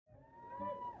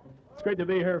It's great to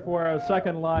be here for our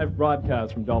second live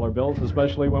broadcast from Dollar Bills,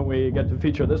 especially when we get to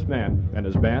feature this man and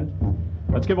his band.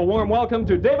 Let's give a warm welcome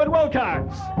to David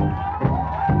Wilcox. Get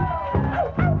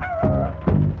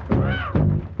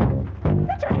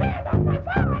your hand off my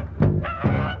phone!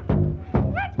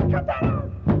 Let's cut that out!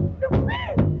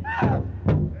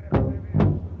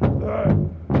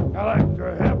 I like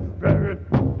to have better.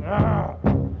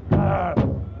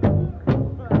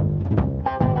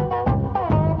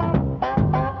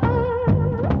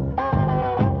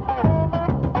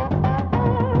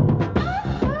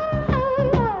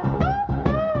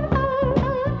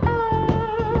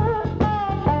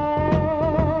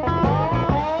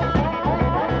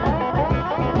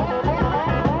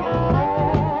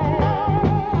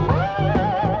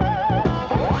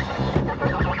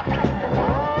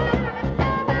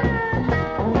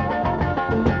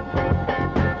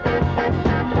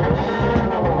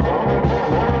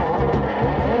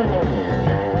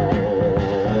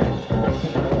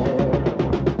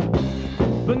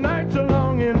 The nights are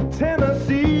long in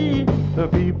Tennessee. The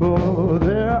people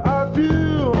there are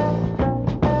few.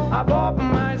 I bought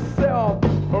myself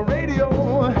a radio,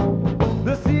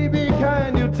 the CB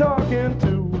kind you're talking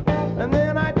to, and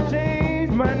then I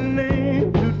changed my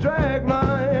name to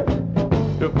Dragline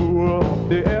to fool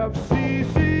the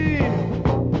FCC.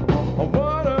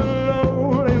 What a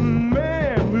lonely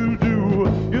man will do.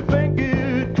 You think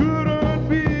it couldn't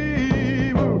be?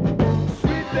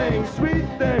 Sweet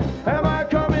thing, am I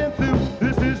coming through?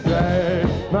 This is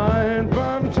Dragline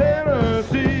from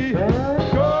Tennessee,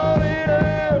 calling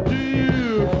after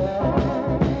you.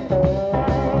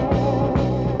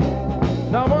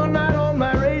 Now one night on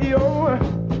my radio,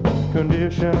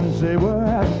 conditions they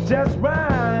were just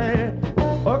right.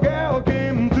 A gal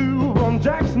came through from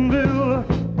Jacksonville,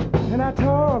 and I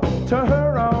talked to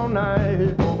her all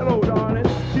night. Hello, darling.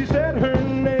 She said her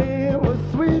name was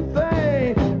Sweet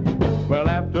Thing. Well,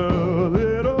 after a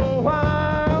little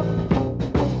while,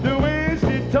 the way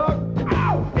she talked,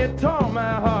 ow, it tore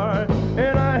my heart,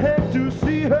 and I had to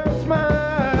see her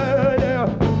smile. Yeah.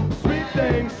 Sweet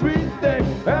thing,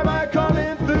 am I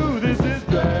coming through? This is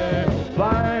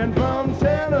Dragline from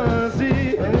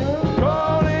Tennessee,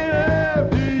 calling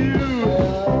after you.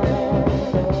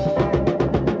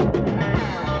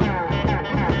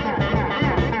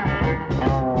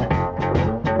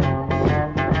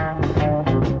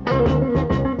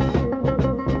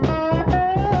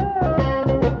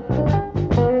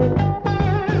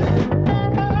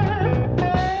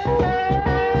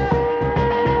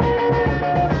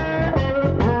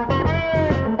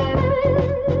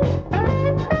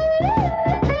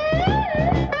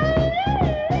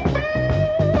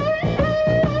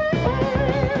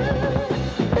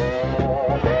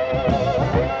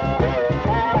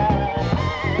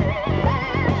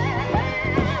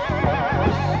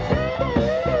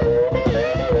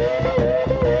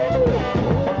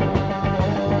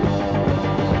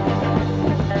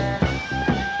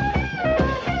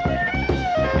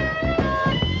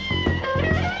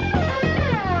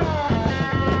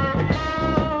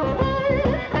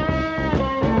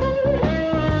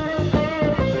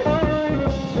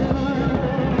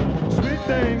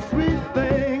 Sweet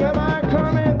thing, am I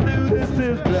coming through? This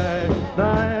is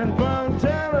Dragline from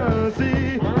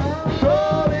Tennessee,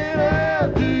 calling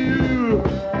after you.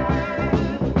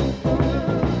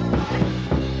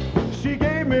 She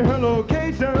gave me her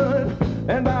location,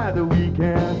 and by the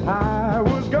weekend I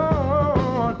was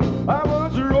gone. I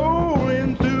was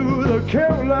rolling through the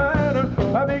Carolina.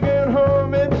 I began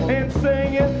humming and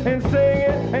singing and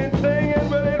singing and singing,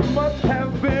 but it must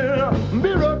have been a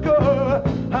miracle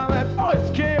how that voice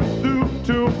came through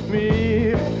to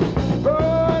me.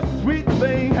 Oh, Sweet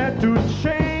Thing had to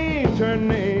change her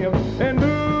name and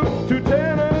move to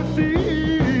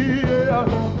Tennessee. Yeah.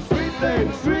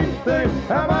 Sweet thing,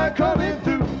 am I coming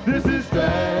through? This is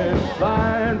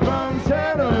Dragline from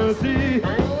Tennessee,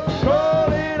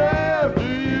 calling after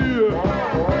you.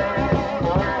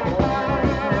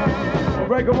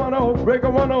 Breaker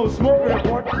 1-0, smoke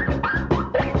report.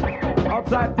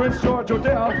 Outside Prince George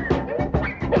Hotel.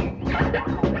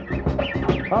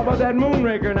 How about that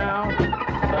Moonraker now?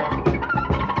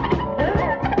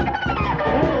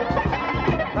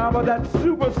 How about that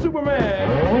Superman?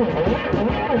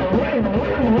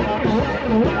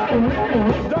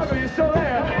 Doug, are you still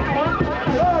there?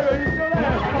 Doug, are you still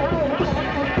there?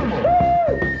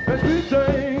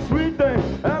 Woo! Sweet thing,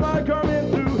 am I coming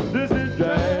through? This is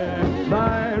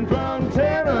Dragline from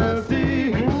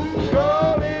Tennessee,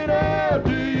 calling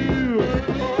after you.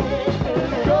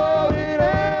 Calling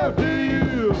after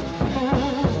you.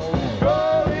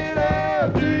 Calling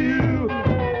after you.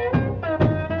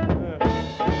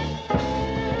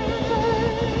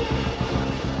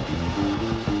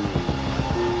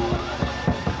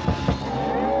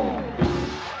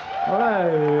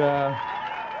 I